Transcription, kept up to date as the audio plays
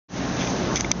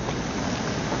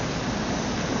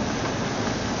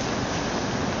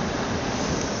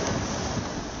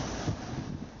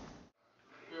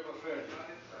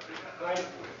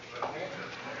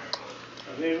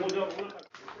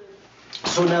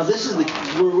So now this is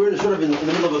we're sort of in the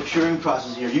middle of a curing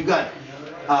process here. You got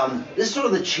this is sort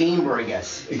of the chamber, I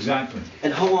guess. Exactly.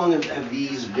 And how long have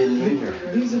these been in here?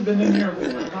 These have been in here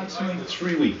for approximately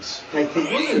 3 weeks. Can I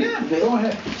take one? Yeah, go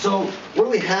ahead. So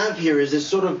what we have here is this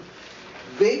sort of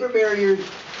vapor barrier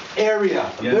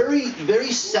area, Yes.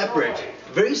 very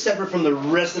separate from the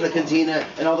rest of the cantina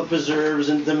and all the preserves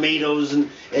and tomatoes and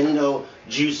you know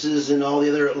juices and all the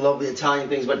other lovely Italian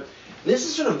things. But this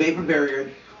is sort of vapor barrier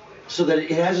so that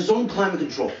it has its own climate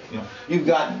control. Yeah. You've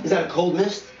got, is that a cold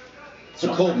mist? It's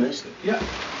a cold mist. Yeah.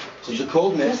 So it's a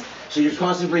cold mist. So you're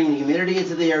constantly bringing humidity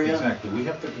into the area. Exactly. We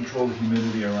have to control the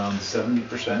humidity around 70%.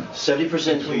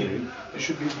 70% humidity. It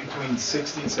should be between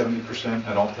 60 and 70%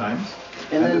 at all times.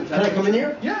 And then, can I come in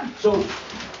here? Yeah. So,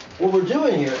 what we're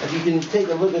doing here, if you can take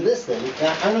a look at this thing,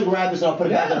 I'm going to grab this and I'll put it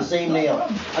back on the same nail.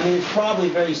 Problem. I mean, it's probably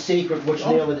very sacred which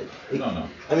nail it. No.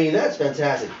 I mean, that's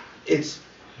fantastic. It's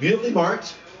beautifully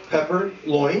marked, pepper,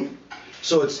 loin.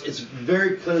 So it's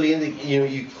very clearly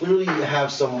you clearly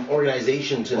have some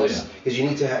organization to this because you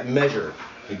need to measure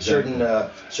certain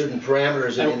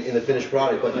parameters in the finished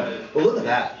product. But look at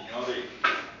that.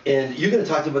 And you're going to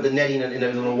talk about the netting in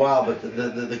a little while, but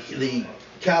the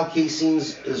cow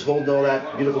casings is holding all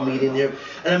that beautiful meat in there.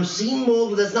 And I'm seeing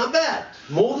mold, but that's not bad.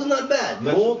 Mold is not bad.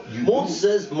 Mold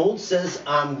says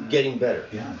I'm getting better.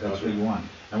 Yeah, that's what you want.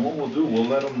 And what we'll do, we'll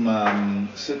let them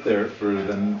sit there for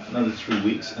another 3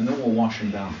 weeks, and then we'll wash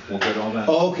them down. We'll get all that.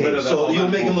 Okay, so you'll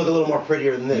make them look a little more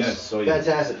prettier than this. Yes, so yeah.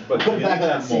 Fantastic. But put it back on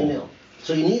that same mill.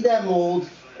 So you need that mold.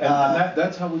 And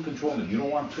that's how we control it. You don't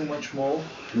want too much mold.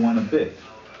 You want a bit.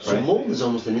 So right? mold is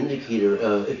almost an indicator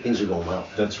if things are going well.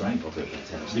 That's right. Okay,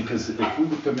 fantastic. Because if we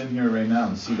would come in here right now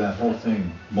and see that whole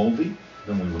thing moldy,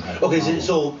 then we would have. Okay,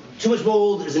 so too much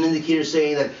mold is an indicator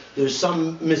saying that there's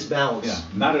some misbalance. Yeah,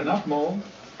 not enough mold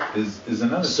is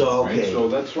another so, thing, right? Okay. So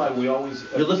that's why we always.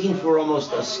 You're looking for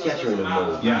almost a scattering of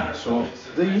mold. Yeah. So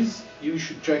these you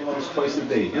should check those twice a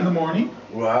day, in the morning.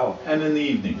 Wow. And in the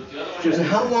evening. And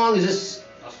how long is this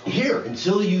here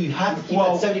until you have to keep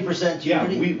that 70%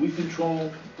 humidity? Yeah, we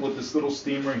control with this little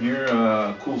steamer here,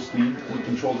 cool steam. We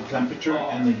control the temperature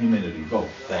and the humidity, both.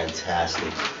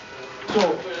 Fantastic.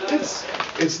 So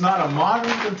it's not a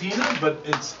modern cantina, but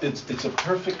it's a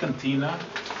perfect cantina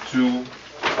to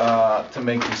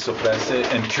make these sopresse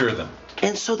and cure them.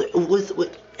 And so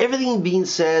with everything being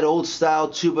said, old style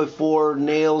 2x4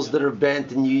 nails that are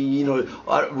bent and you know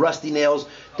rusty nails,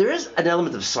 there is an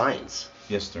element of science.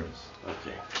 Yes, there is.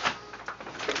 Okay.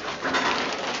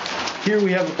 Here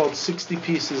we have about 60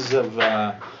 pieces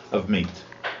of meat.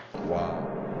 Wow.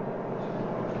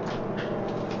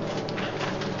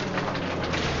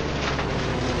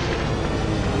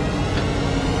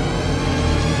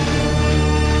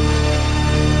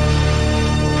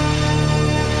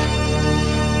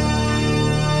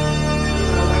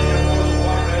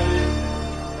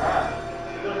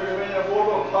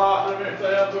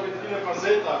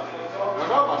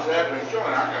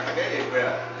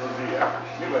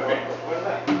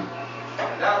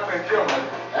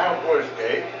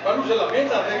 Ma lui se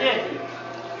lamenta niente.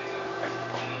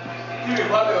 Io mi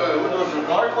guardo uno sul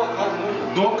corpo,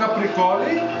 Due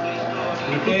capricoli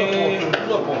e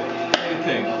tutto a posto.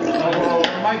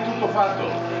 ormai tutto fatto.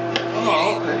 No,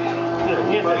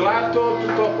 ok. Parlato,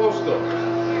 tutto a posto.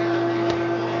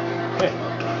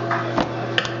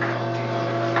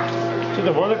 Sì,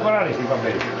 devo decorare si va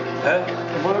bene.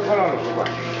 Devo decorare questo qua.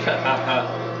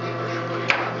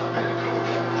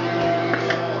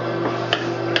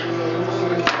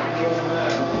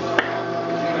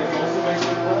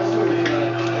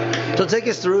 So take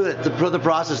us through the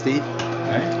process, Steve.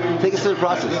 Okay. Take us through the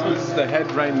process. This is the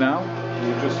head right now.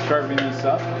 We're just carving this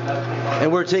up.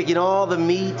 And we're taking all the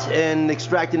meat and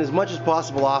extracting as much as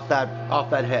possible off that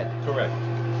head. Correct.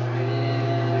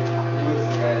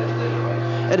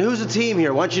 And who's the team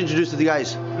here? Why don't you introduce the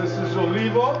guys? This is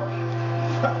Olivo,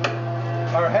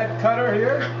 our head cutter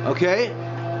here. Okay.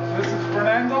 This is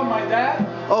Fernando, my dad.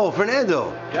 Oh,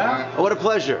 Fernando. Yeah. Oh, what a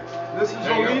pleasure. This is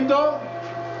Olindo,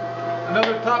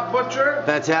 another top butcher.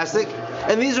 Fantastic.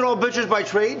 And these are all butchers by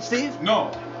trade, Steve? No.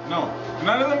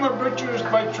 None of them are butchers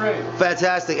by trade.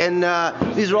 Fantastic. And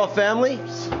these are all family?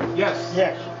 Yes.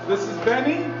 Yes. This is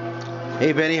Benny.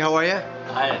 Hey, Benny, how are you?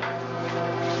 Hi.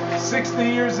 60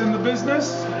 years in the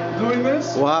business doing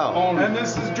this. Wow. And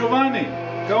this is Giovanni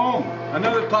Gaon,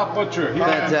 another top butcher here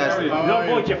Fantastic. in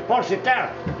Ontario. No butcher,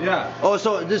 porcetaire. Yeah. Oh,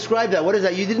 so describe that. What is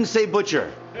that? You didn't say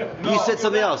butcher. No, You said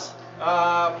something else.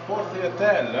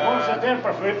 Porcetaire. Porcetaire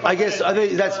per I guess, are they,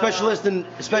 is that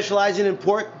specializing in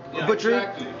pork Yeah, butchery?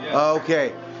 exactly, yeah.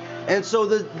 Okay. And so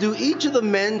do each of the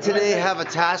men today have a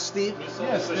task, Steve?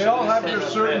 Yes, they all have their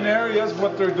certain areas,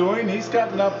 what they're doing. He's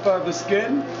cutting up the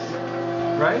skin,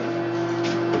 right?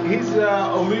 He's,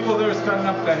 Olivo there is cutting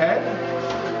up the head.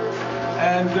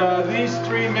 And these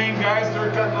three main guys,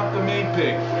 they're cutting up the main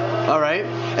pig. All right.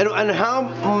 And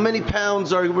how many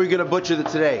pounds are we going to butcher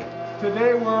today?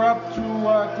 Today we're up to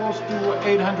close to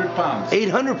 800 pounds.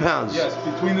 800 pounds? Yes,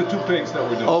 between the two pigs that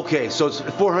we're doing. Okay, so it's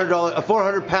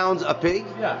 $400 pounds a pig?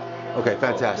 Yeah. Okay,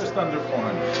 fantastic. Just under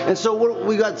 400. And so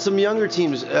we got some younger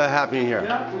teams happening here.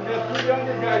 Yeah, we got three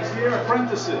younger guys here,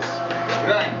 apprentices.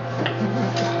 Right.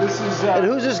 This is. And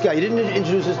who's this guy? You didn't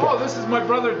introduce this guy. Oh, this is my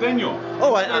brother Daniel.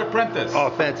 Oh, Another apprentice.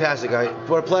 Oh, fantastic, guy.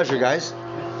 What a pleasure, guys.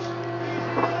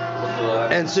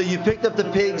 And so you picked up the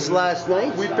pigs last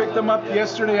night? We picked them up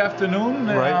yesterday afternoon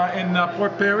in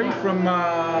Port Perry from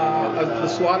the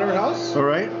slaughterhouse. All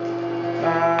right.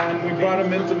 And we brought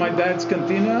them into my dad's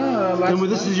cantina last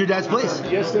And this is your dad's place?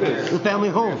 Yes, it is. The family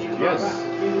home? Yes.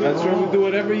 That's where we do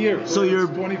it every year. So you're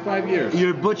 25 years.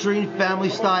 You're butchering family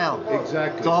style.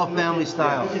 Exactly. It's all family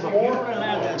style.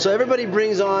 So everybody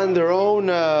brings on their own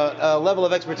level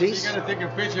of expertise. You gotta take a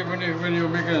picture when you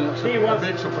make a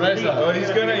big surprise. Oh, he's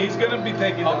gonna be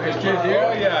taking the picture.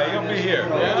 Oh yeah, he'll be here.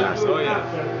 Yeah. Oh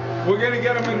yeah. We're gonna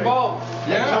get him involved.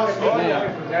 Yeah. Oh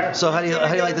yeah. So how do you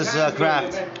like this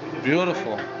craft?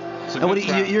 Beautiful. And what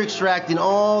you're extracting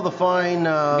all the fine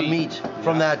meat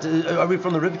from that. Are we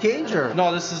from the rib cage or?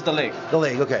 No, this is the leg. The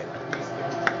leg. Okay.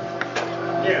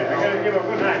 Yeah, I gotta give a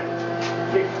good night.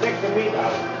 Take the meat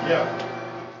out. Yeah.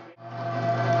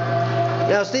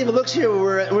 Now, Steve, it looks here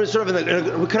we're sort of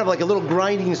we're kind of like a little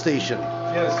grinding station.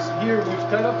 Yes, here we've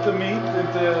cut up the meat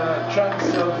into chunks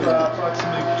of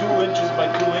approximately 2 inches by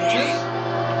 2 inches,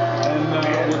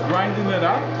 and we're grinding it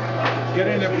up,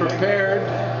 getting it prepared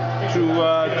to do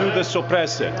the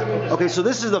Sopressa. Okay, so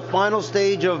this is the final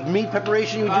stage of meat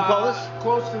preparation, would you call this?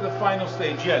 Close to the final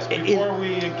stage, yes, before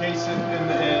we encase it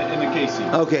in the casing.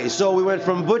 Okay, so we went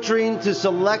from butchering to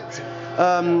selecting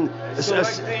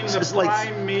the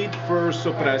prime meat for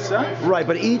Sopressa. Right,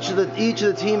 but each of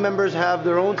the team members have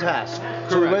their own task.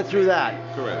 So we went through that.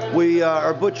 Correct. We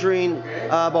are butchering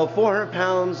about 400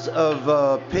 pounds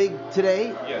of pig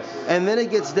today. Yes. And then it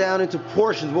gets down into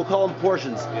portions. We'll call them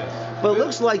portions. Yes. But it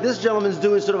looks like this gentleman's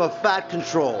doing sort of a fat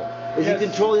control. Is he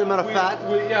controlling the amount of fat?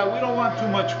 We don't want too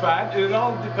much fat. It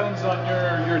all depends on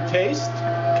your taste.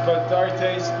 But our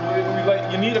taste, we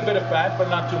like, you need a bit of fat, but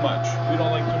not too much. We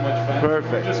don't like too much fat.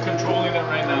 Perfect. We're just controlling it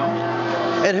right now.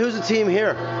 And who's the team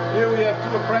here? Here we have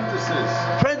 2 apprentices.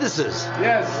 Apprentices.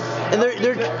 Yes. And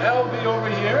they're LB over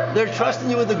here. They're trusting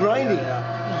you with the grinding.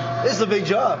 This is a big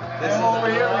job. And over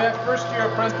here we have first-year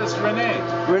apprentice Renee.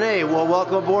 Renee, well,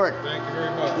 welcome aboard. Thank you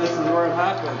very much. This is where it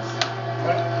happens.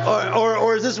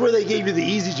 Or is this where they gave you the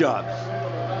easy job?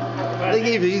 They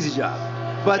gave you the easy job.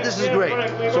 But this is great.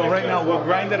 So right now we'll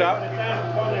grind it up.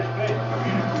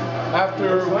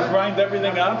 After we grind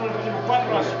everything up,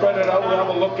 we'll spread it out, we'll have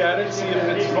a look at it, see if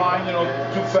it's fine,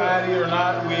 too fatty or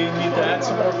not. We need to add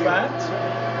some more fat.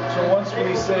 So once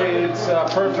we say it's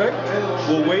perfect,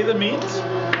 we'll weigh the meat.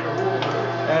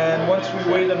 And once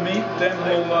we weigh the meat, then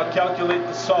we'll calculate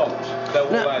the salt that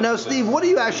we'll add. Now, Steve, what are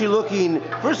you actually looking?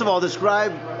 First of all,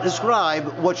 describe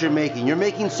what you're making. You're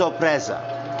making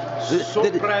Sopressa.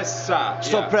 Sopressa.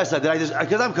 Sopressa. Did I just?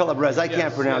 Because I'm Calabrese, I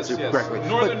can't pronounce it correctly.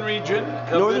 Northern region.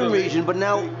 Northern region, but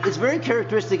now it's very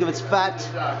characteristic of its fat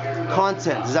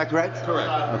content. Is that correct? Correct.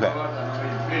 Okay.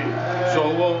 So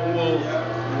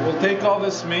we'll take all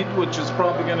this meat, which is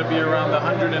probably going to be around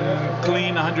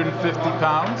 150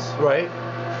 pounds. Right.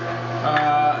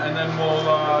 And then we'll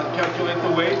calculate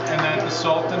the weight and add the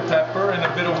salt and pepper and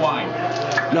a bit of wine.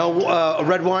 Now,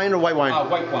 red wine or white wine?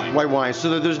 White wine. White wine. So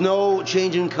that there's no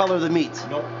change in color of the meat.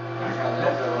 Nope.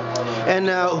 And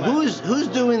who's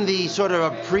doing the sort of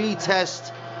a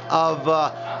pre-test of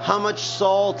how much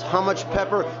salt, how much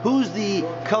pepper? Who's the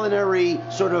culinary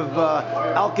sort of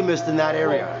alchemist in that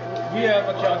area? We have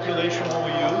a calculation what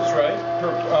we use, right?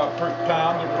 Per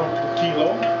pound or per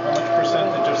kilo, how much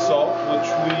percentage of salt, which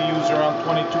we use around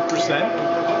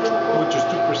 22%, which is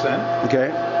 2%.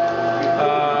 Okay.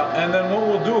 And then what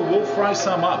we'll do, we'll fry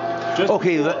some up.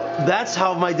 Okay, that's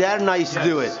how my dad and I used to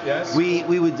do it. Yes. We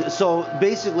would, so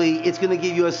basically it's going to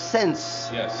give you a sense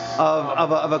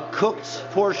of a cooked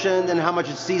portion and how much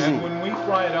it's seasoned. And when we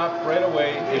fry it up right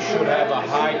away, it should have a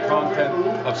high content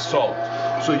of salt.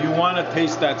 So you want to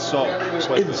taste that salt.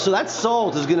 So that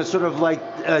salt is going to sort of like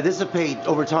dissipate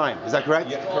over time. Is that correct?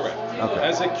 Yeah, correct. Okay.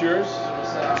 As it cures.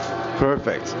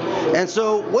 Perfect. And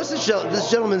so what's this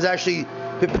gentleman's actually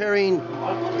preparing.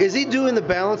 Is he doing the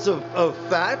balance of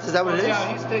fat? Is that what it is?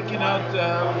 Yeah, he's taking out.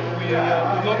 We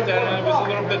looked at it and it was a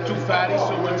little bit too fatty,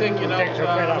 so we're taking out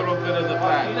a little bit of the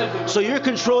fat. So you're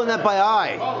controlling that by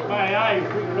eye. By eye,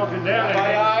 looking there.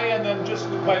 By eye, and then just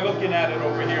by looking at it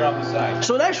over here on the side.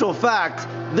 So in actual fact,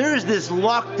 there is this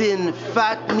locked-in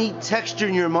fat meat texture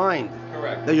in your mind.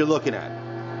 Correct. That you're looking at.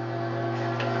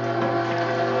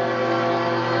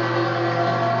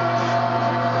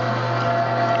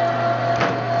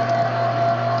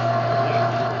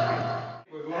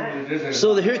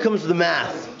 So here comes the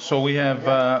math. So we have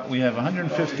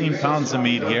 115 pounds of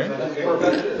meat here,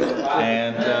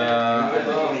 and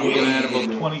we're going to add about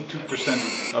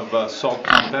 22% of salt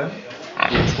content,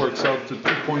 which works out to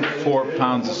 2.4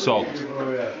 pounds of salt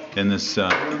in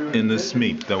this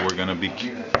meat that we're going to be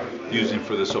using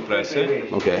for the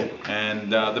sopressa. Okay.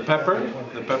 And the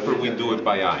pepper we do it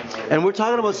by eye. And we're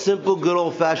talking about simple, good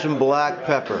old-fashioned black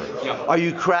pepper. Yeah. Are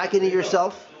you cracking it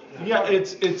yourself? Yeah,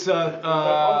 it's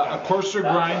a coarser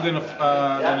grind than a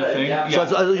thing. Yeah.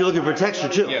 So you're looking for texture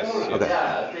too? Yes. Okay.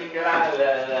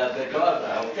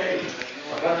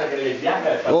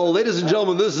 Well, ladies and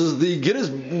gentlemen, this is the Guinness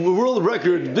World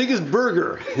Record biggest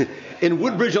burger in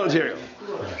Woodbridge, Ontario.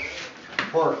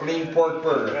 Lean pork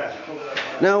burger.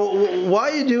 Now, why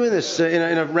are you doing this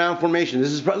in a round formation?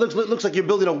 This is looks like you're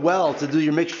building a well to do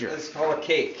your mixture. It's called a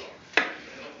cake.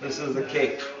 This is the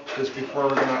cake. Just before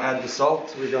we're going to add the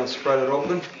salt, we're going to spread it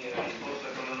open. And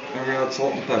we're going to add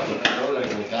salt and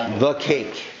pepper. The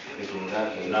cake.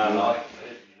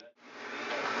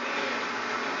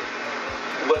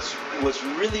 What's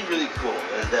really cool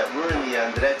is that we're in the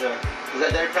Andreetta. Is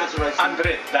that did I pronounce it right?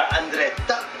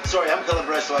 Andreetta. Sorry, I'm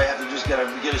colorblind, so I have to just get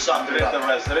a softer Andreetta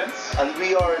residence. And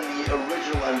we are in the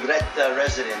original Andreetta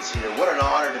residence here. What an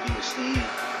honor to be with Steve,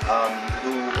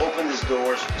 who opened his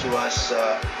doors to us,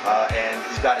 and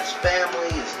he's got his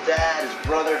family, his dad, his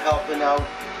brother helping out.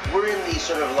 We're in the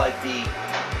sort of like the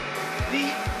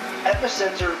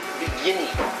epicenter beginning.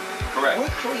 Correct.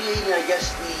 We're creating, I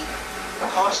guess, the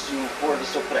costume for the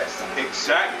Sopressa.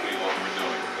 Exactly what we're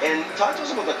doing. And talk to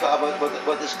us about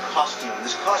this costume.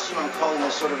 This costume I'm calling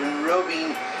this sort of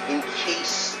enrobing,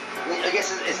 encase. I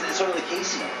guess it's sort of the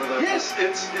casing for the. Yes,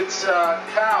 it's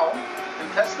cow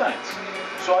intestines.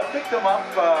 So I picked them up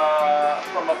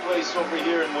from a place over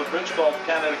here in Woodbridge called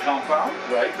Canada Compound.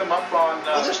 Right. Picked them up on.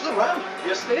 Oh, they're still around.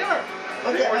 Yes, they are.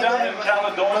 Okay, They were down in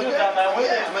Caledonia, down that way.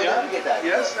 Yeah, my dad get that.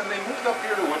 Yes, and they moved up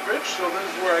here to Woodbridge, so this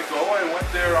is where I go. I went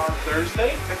there on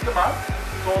Thursday, picked them up,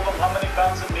 told them how many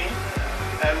pounds of meat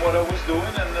and what I was doing,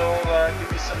 and they'll give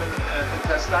me some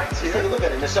intestines Let's here. take a look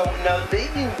at it. So now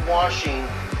they've been washing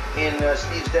in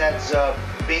Steve's dad's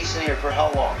basin here for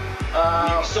how long?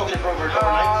 You soaking it for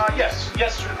overnight? Yes.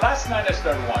 Last night I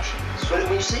started washing. So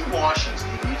when you say washing,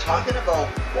 Steve, are you talking about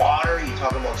water? Are you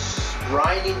talking about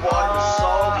grinding water with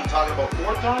salt? Are you talking about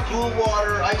cool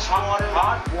water, ice water?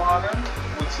 Hot water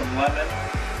with some lemon,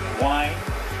 wine,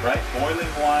 right?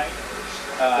 Boiling wine.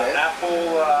 Okay.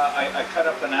 Apple, I cut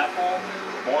up an apple,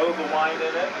 boil the wine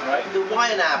in it, right?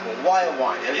 Why an apple? Why a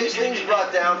wine? Are these things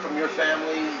brought down from your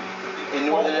family in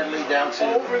northern Italy down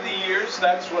to? Over the years,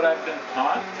 that's what I've been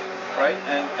taught, right?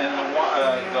 And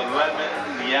the lemon,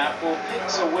 the apple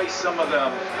takes away some of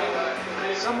the.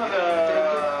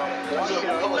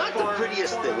 Not the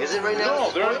prettiest thing, is it right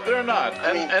now? No, they're not.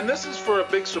 And this is for a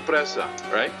big sopressa,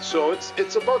 right? So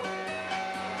it's about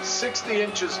 60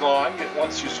 inches long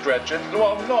once you stretch it.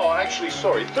 Well, no, actually,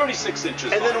 sorry, 36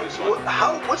 inches And long.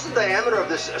 then what's the diameter of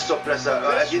this sopressa?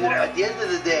 At the end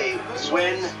of the day,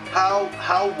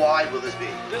 how wide will this be?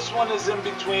 This one is in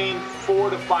between 4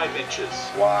 to 5 inches.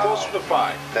 Wow. Closer to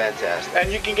 5. Fantastic.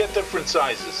 And you can get different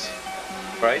sizes,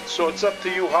 right? So it's up to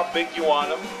you how big you want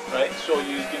them, right? So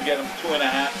you can get them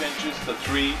 2.5 inches to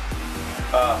 3,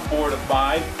 4 to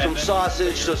 5. Some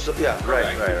sausage, yeah,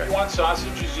 right. If you want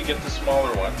sausages, you get the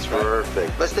smaller ones, right?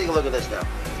 Perfect. Let's take a look at this now.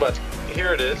 But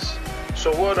here it is.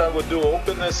 So what I would do,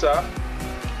 open this up,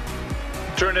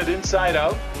 turn it inside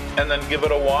out, and then give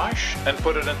it a wash and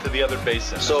put it into the other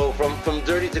basin. So from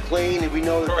dirty to clean, we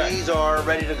know that Correct. these are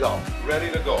ready to go.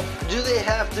 Ready to go. Do they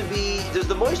have to be, does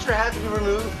the moisture have to be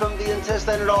removed from the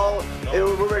intestine at all?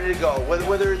 No. We're ready to go.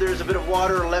 Whether there's a bit of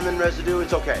water or lemon residue,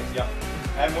 it's okay. Yeah.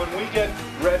 And when we get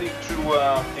ready to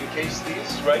encase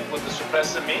these, right, with the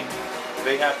Sopressa meat,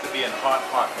 they have to be in hot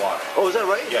water. Oh, is that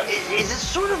right? Yes. Is it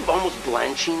sort of almost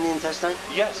blanching the intestine?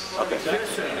 Yes. Okay.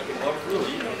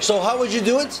 So how would you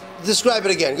do it? Describe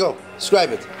it again. Go.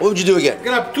 Describe it. What would you do again?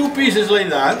 Grab 2 pieces like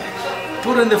that,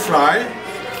 put in the fry.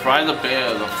 Fry the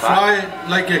fat. Fry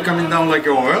like coming down like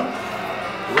oil.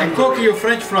 and cook your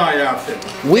French fry after.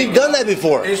 We've done that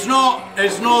before. It's not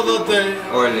that the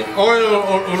Oily. oil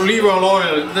or olive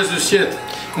oil, this is shit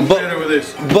compared with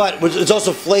this. But it's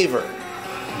also flavor.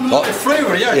 The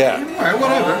flavor, yeah. Yeah. Well,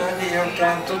 whatever.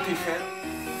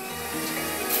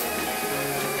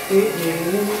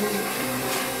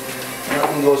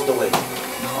 Nothing goes to waste.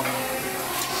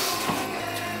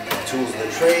 Tools of the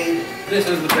trade. This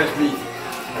is the best meat.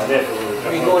 Are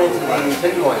you going into the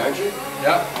tenderloin, aren't you?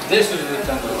 Yeah. This is the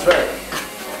tenderloin. That's right.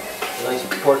 A nice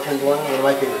pork tenderloin, one of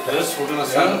my favorite types. This we're gonna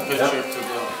send a picture to the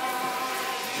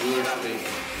viewers today.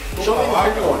 Show me the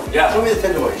tenderloin. Yeah. Show me the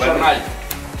tenderloin. Show me. Bernal.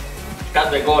 Cat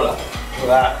de gola.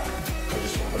 That.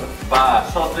 Va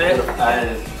sotto al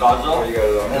coso.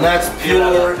 And that's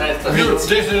pure.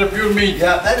 This is a pure meat.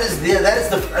 Yeah, that's the This is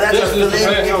the filet best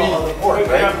mignon meat. of the pork,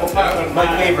 right? My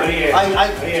favorite. I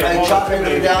chop into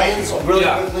medallions really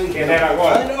quickly. I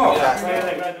know.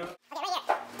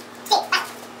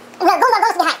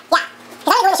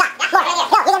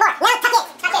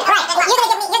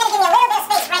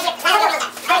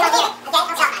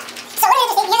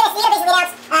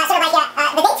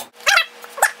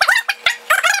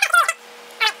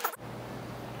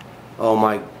 Oh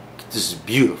my, this is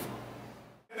beautiful.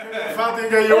 Infatti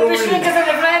che ecco,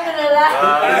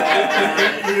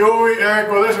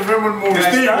 adesso facciamo il move.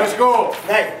 Steve, let's go.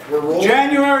 Hey, we're rolling.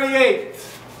 January 8th,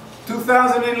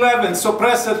 2011,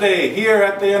 Sopressa Day, here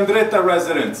at the Andreetta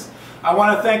residence. I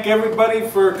want to thank everybody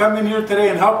for coming here today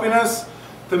and helping us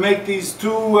to make these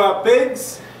two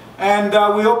pigs. And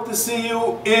we hope to see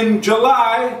you in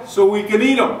July so we can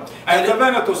eat them at the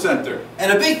Veneto Center.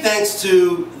 And a big thanks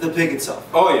to the pig itself.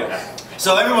 Oh, yeah.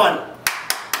 So everyone.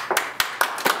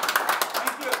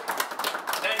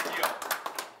 Thank you.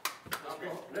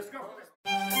 Let's go.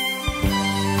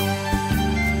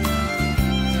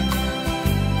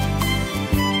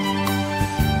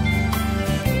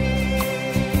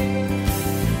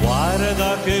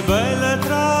 Guarda che bel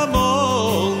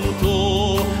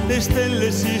tramonto, le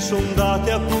stelle si son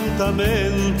date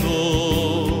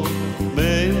appuntamento,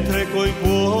 mentre col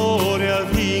cuore ha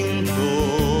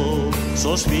vinto,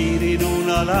 sospiri in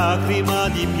una lacrima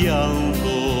di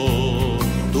pianto,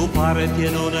 tu parti e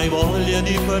non hai voglia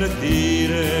di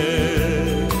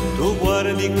partire, tu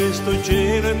guardi questo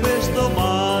cielo e questo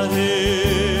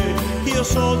mare, io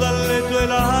so dalle tue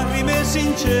lacrime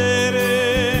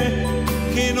sincere,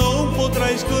 che non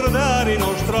potrai scordare il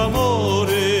nostro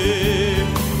amore.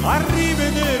 A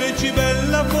rivederci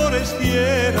bella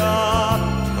forestiera,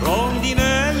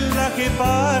 rondinella che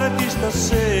parti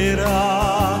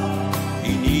stasera.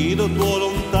 Il nido tuo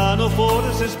lontano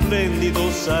forse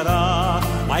splendido sarà,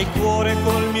 ma il cuore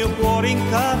col mio cuore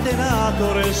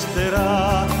incatenato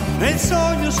resterà. Nel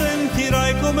sogno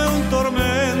sentirai come un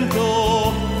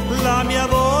tormento la mia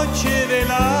voce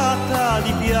velata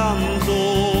di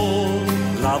pianto,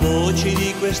 la voce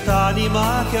di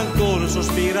quest'anima che ancora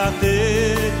sospira a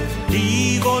te.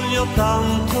 Ti voglio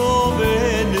tanto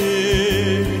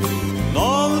bene,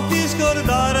 non ti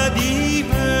scordare di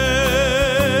me.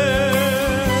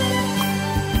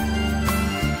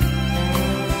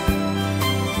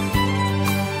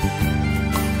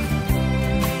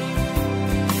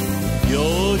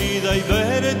 Fiori dai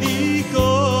verdi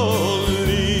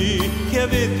colli che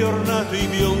avete ornato i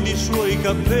biondi suoi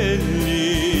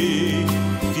capelli,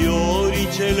 fiori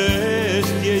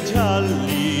celesti e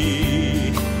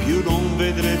gialli, più non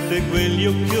vedrete quegli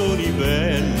occhioni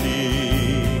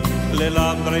belli, le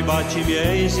labbra e i baci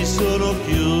miei si sono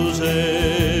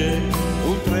chiuse,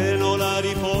 un treno la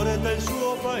riporta il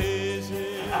suo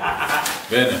paese.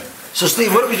 Bene. So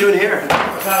Steve, what are we doing here?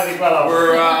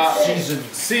 We're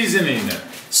seasoning it.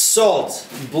 Salt,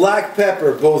 black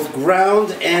pepper, both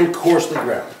ground and coarsely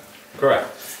ground. Correct.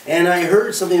 And I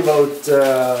heard something about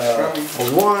a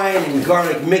wine and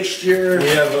garlic mixture. We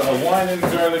have a wine and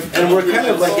garlic. And we're kind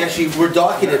of like, actually, we're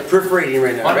docking it, perforating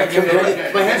right now. Right?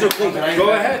 My hands are clean.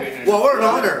 Go ahead. Well, what an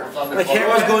honor. The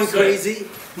camera's going crazy.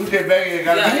 Can you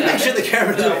make sure the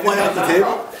camera doesn't fly off the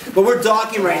table? But we're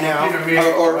docking right now.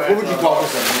 Or what would you call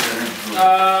this?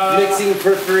 Mixing,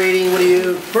 perforating, what do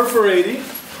you? Perforating.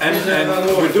 And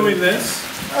we're doing this.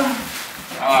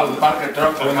 Well, what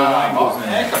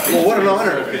an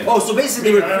honor. Oh, so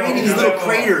basically we're creating these little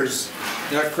craters.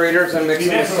 Yeah, craters and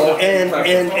mixing with salt. And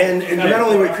not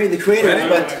only we're creating the craters,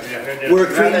 but we're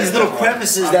creating these little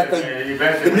crevices that the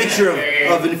the mixture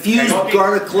of infused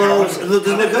garlic cloves. Look,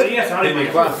 doesn't it good?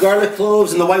 Garlic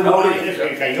cloves and the white wine.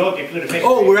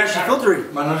 Oh, we're actually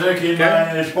filtering. Ma non è che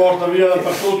sporta via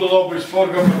dappertutto, dopo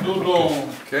sporca per tutto.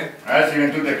 Okay.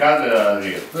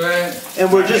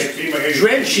 And we're just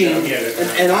drenching,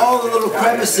 and all the little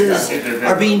crevices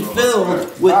are being filled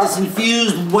with this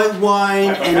infused white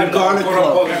wine and garlic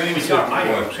clove. What do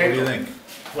you think?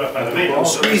 I'm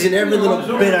squeezing every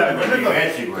little bit out of it.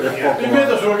 Ti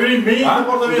vedo solo green bean,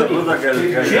 porta via tutto. Porta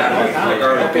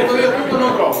via tutto,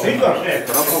 non troppo.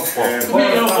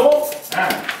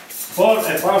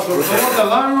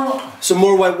 Some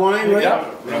more white wine, right?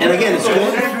 And again, it's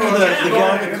going through the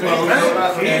garlic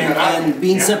cloves and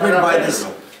being separated by this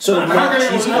sort of dark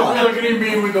cheese cloth.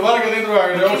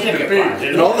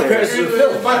 And all the crevices are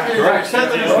filled.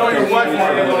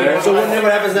 So what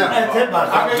happens now?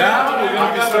 Now we're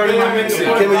going to be starting the mixing.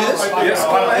 Can we do this? Yes.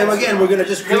 And again, we're going to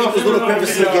just create those little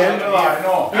crevices again.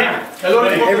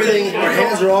 Everything, our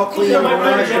hands are all clean and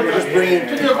washed, and we're just bringing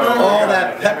all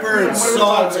that pepper and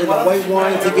salt and the white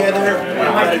wine together,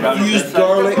 that infused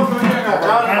garlic.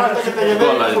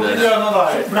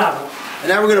 And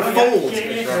now we're going to fold.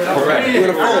 We're going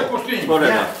to fold.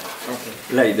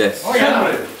 Like this.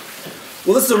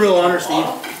 Well, this is a real honor, Steve.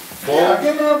 That's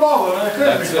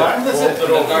it.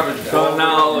 So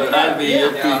now I'll be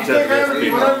your teacher.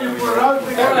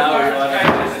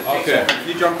 Okay.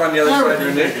 You jump on the other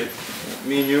side, Nick.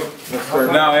 Me and you.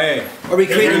 Now, hey. Are we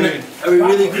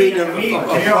really creating a mixture?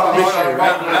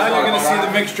 Now you're going to see the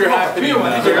mixture happening.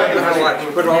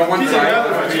 Put it on one side.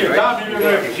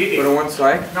 Put it on one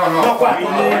side. Now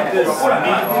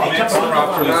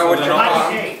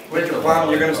with your palm,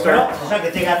 you're going to start.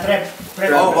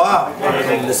 Oh wow!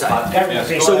 This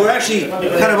side. So we're actually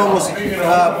kind of almost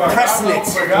pressing it,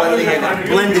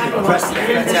 blending it, pressing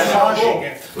it.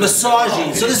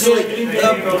 Massaging. So this is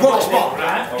like pork spot.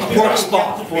 Pork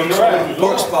spot.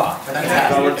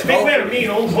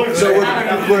 So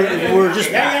we're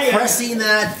just pressing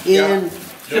that in.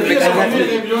 Are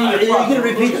you going to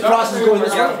repeat the process going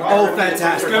this way? Oh,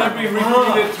 fantastic. It's going to be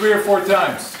repeated 3 or 4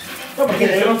 times.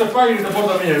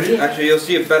 Actually, you'll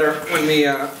see it better when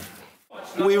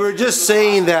we were just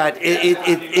saying that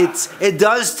it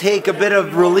does take a bit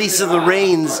of release of the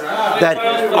reins. That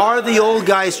are the old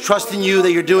guys trusting you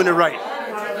that you're doing it right?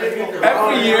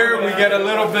 Every year we get a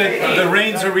little bit, the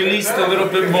reins are released a little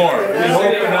bit more. We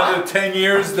hope another 10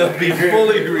 years they'll be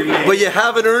fully released. But you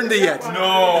haven't earned it yet.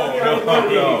 No.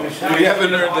 We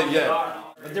haven't earned it yet.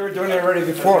 But they were doing it already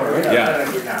before, right? Yeah.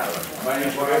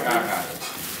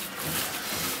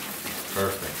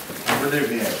 Perfect.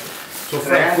 So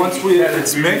Frank, once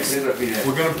it's mixed,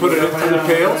 we're going to put it into the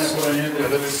pails,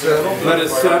 let it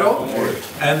settle,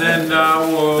 and then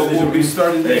we'll be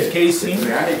starting the casing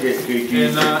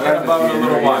in about a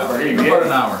little while, about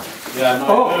an hour.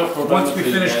 Oh, once we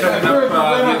finish cutting up the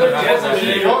other half.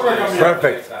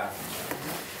 Perfect.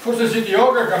 Forse si ti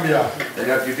yoga cambiato. E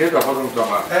l'architetto ha fatto un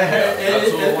tomate.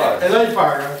 E lei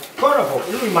paga. Corpo,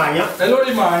 lui mangia. E lo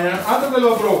rimane,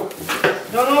 andatelo a bro.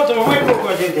 No, te lo fai poco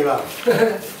la gente là.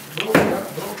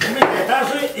 Mette le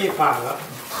tasse e paga.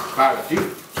 Paga, sì?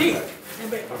 Sì.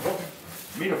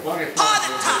 Meno fuori e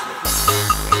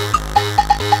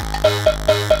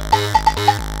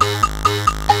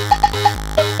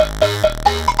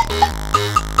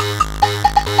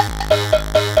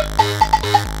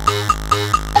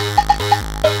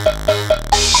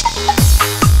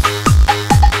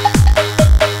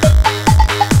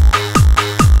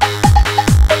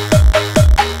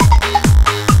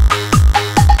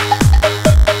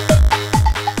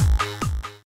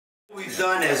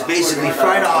Basically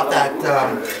fried off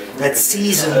that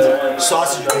seasoned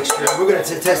sausage mixture. We're going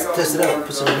to test it out.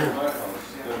 Put some in here.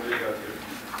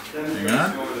 Hang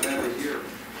on.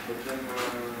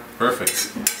 Perfect.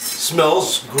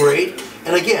 Smells great.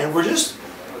 And again, we're just.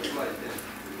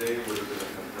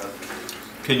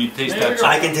 Can you taste that?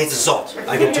 I can taste the salt.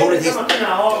 I can totally taste it.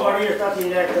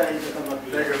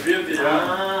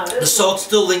 The salt's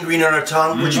still lingering on our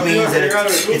tongue, which means that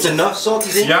it's enough salt,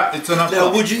 you think? Yeah, it's enough now,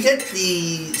 salt. would you get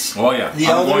the... Oh yeah,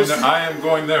 I am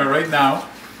going there right now.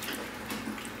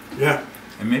 Yeah.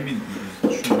 And maybe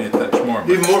should be a touch more.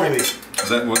 Even more maybe.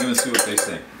 We're going to see what they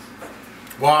say.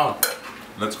 Wow.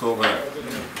 Let's go over there.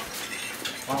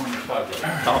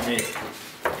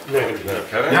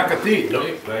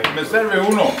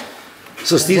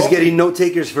 So Steve's getting note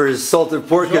takers for his salted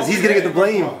pork because he's going to get the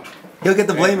blame. He'll get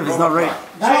the blame if it's not right.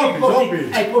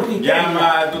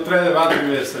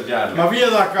 Ma via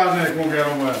da carne con che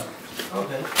non è.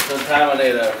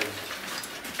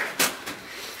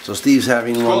 So Steve's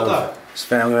having one of his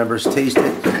family members taste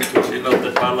it.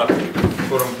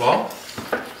 For un po'?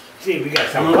 Sì, we got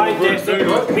some white tester,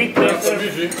 meat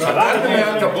tester, salami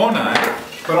tester. buona, eh?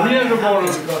 Per me è buono.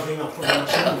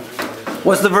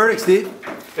 What's the verdict, Steve?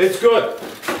 It's good.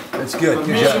 It's good.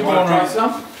 Mi è buono. Try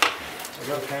some?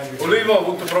 Olivo,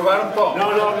 vuoi provare un po'?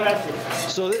 No, grazie.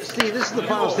 So, Steve, this is the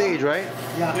final stage, right?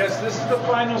 Yes, this is the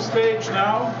final stage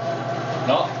now.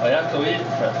 No, I have to eat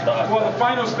first. Well, the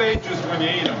final stage is when you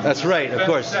eat them. That's right, of That's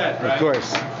course. set, right? Of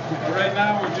course. Right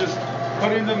now, we're just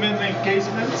putting them in the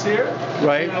encasements here.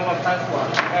 Right.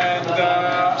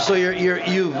 And So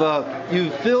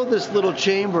you've filled this little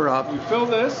chamber up. we fill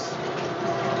this,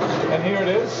 and here it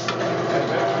is.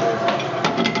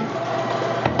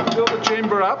 Fill the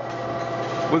chamber up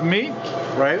with meat.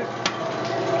 Right. We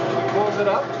close it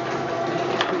up.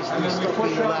 And then we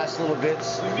push the up. last little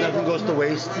bits. Nothing goes to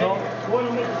waste. No.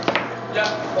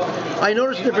 I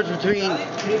noticed the difference between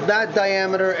that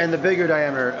diameter and the bigger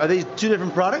diameter. Are these two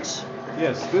different products?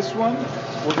 Yes, this one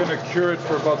we're going to cure it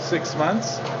for about 6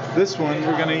 months. This one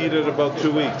we're going to eat it about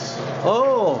 2 weeks.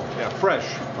 Oh. Yeah, fresh.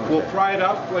 We'll fry it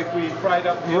up like we fried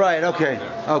up. The Right. other Okay. one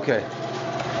there. Okay.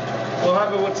 We'll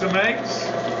have it with some eggs,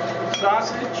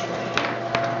 sausage.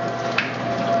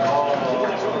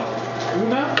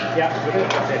 Una? Yeah, look at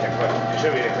the potato.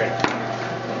 Show me the credit.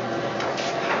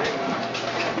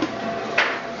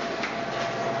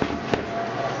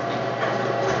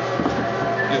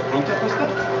 È pronta questa?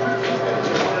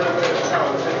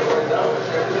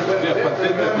 È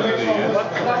patente quella lì, eh?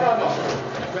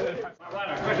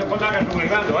 Questo può andare sul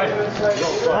grande,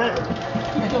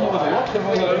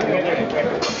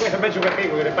 Questo penso che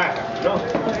piego che le paga, no?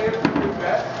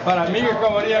 Para mí que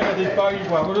cavaría que te pagui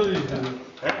qua, cosa dici?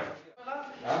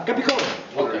 Capicolo.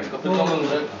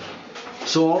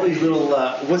 So all these little,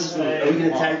 what's this little, are we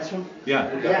gonna tag this one? Yeah,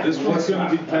 this one's going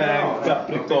to be tagged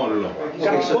Capricollo.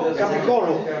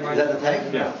 Capicolo. Is that the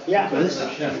tag? Yeah. Yeah. For this?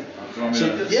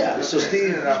 So, yeah, so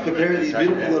Steve prepared these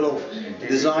beautiful little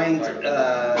designed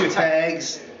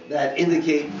tags that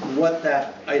indicate what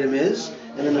that item is,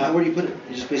 and then where do you put it?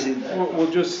 You just basically.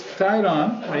 We'll just tie it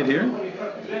on right here.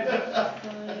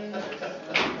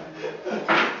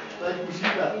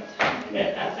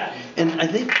 And I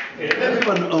think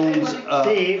everyone owns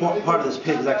part of this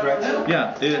pig, is that correct?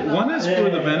 Yeah, one is for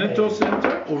the Veneto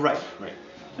Center. Oh, right, right.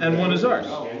 And one is ours.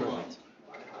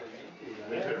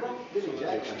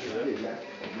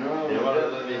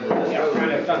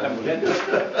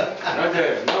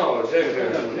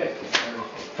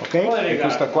 Ok? E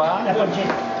questa qua.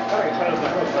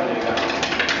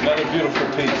 Another beautiful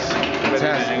piece.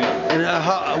 Fantastic.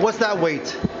 And what's that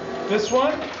weight? This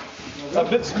one, a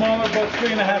bit smaller, about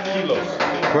 3.5 kilos.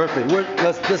 Perfect.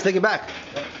 Let's take it back.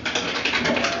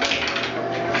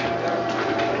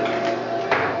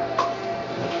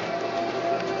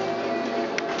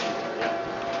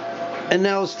 And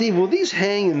now, Steve, will these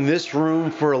hang in this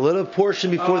room for a little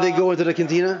portion before they go into the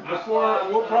cantina?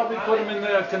 We'll probably put them in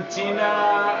the cantina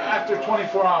after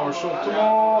 24 hours. So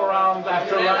tomorrow around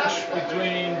after lunch,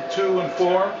 between 2 and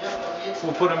 4,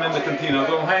 we'll put them in the cantina.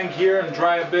 They'll hang here and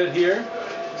dry a bit here.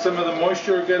 Some of the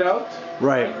moisture will get out.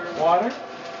 Right. Water.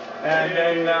 And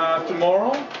then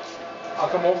tomorrow, I'll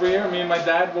come over here. Me and my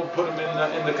dad will put them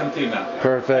in the cantina.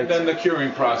 Perfect. And then the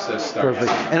curing process starts.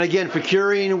 Perfect. And again, for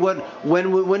curing, when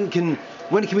can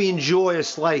we enjoy a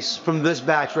slice from this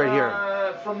batch right here?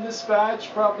 From this batch,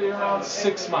 probably around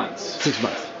 6 months. 6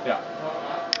 months. Yeah.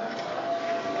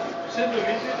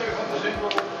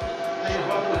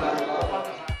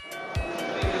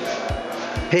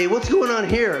 Hey, what's going on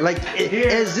here? Like,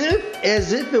 as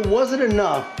if it wasn't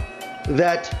enough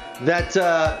that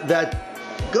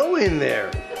go in there.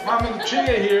 Mama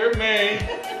Chia here made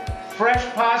fresh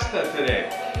pasta today.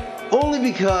 Only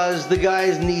because the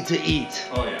guys need to eat.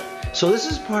 Oh yeah. So this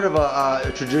is part of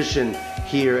a tradition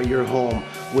here at your home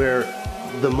where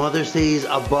the mother stays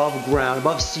above ground,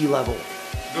 above sea level.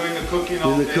 Doing the cooking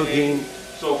all day.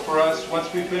 So for us, once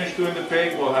we finish doing the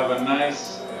pig, we'll have a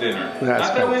nice dinner.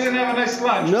 Not that we didn't have a nice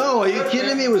lunch. No, are you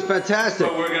kidding me? It was fantastic.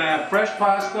 So we're gonna have fresh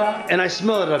pasta. And I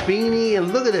smell a rapini,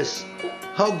 and look at this.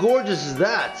 How gorgeous is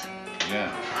that?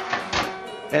 Yeah.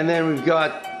 And then we've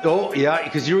got, oh yeah,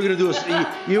 because you were gonna do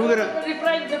you were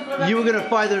gonna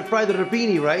fry the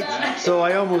rapini, right? So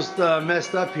I almost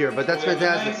messed up here, but that's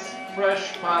fantastic. Nice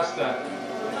fresh pasta.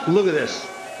 Look at this.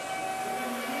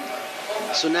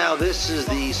 So now this is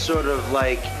the sort of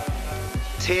like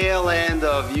tail end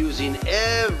of using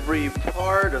every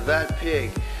part of that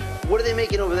pig. What are they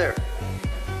making over there?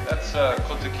 That's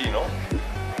cotechino.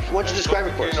 Why don't you describe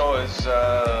it for us? Cotechino is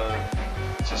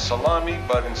it's a salami,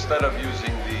 but instead of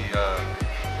using the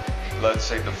let's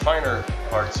say the finer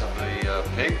parts of the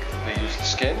pig, they use the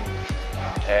skin.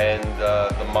 and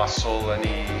the muscle,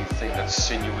 anything that's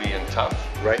sinewy and tough.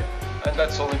 Right. And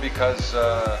that's only because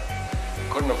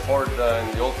couldn't afford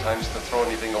in the old times to throw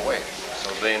anything away. So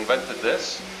they invented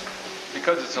this.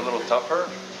 Because it's a little tougher,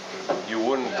 you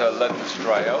wouldn't let this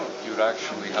dry out. You'd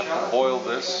actually have to boil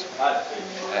this.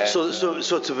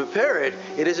 So to prepare it,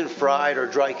 it isn't fried or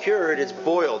dry cured, it's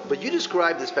boiled. But you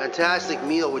described this fantastic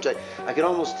meal, which I can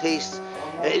almost taste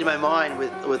in my mind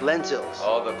with lentils.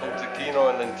 Oh, the cotechino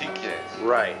and lenticchie.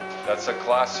 Right. That's a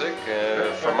classic.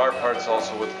 From our parts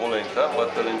also with polenta,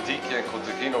 but the lenticchie and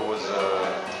cotechino was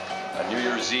a New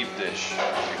Year's Eve dish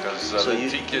because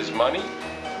lenticchie is money.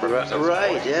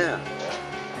 Right, yeah.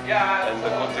 And the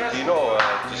cotechino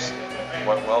just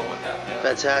went well with that. Yeah.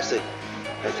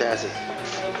 Fantastic.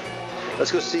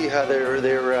 Let's go see how they're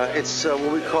it's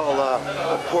what we call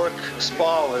a pork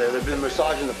spa over there. They've been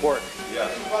massaging the pork. Yeah.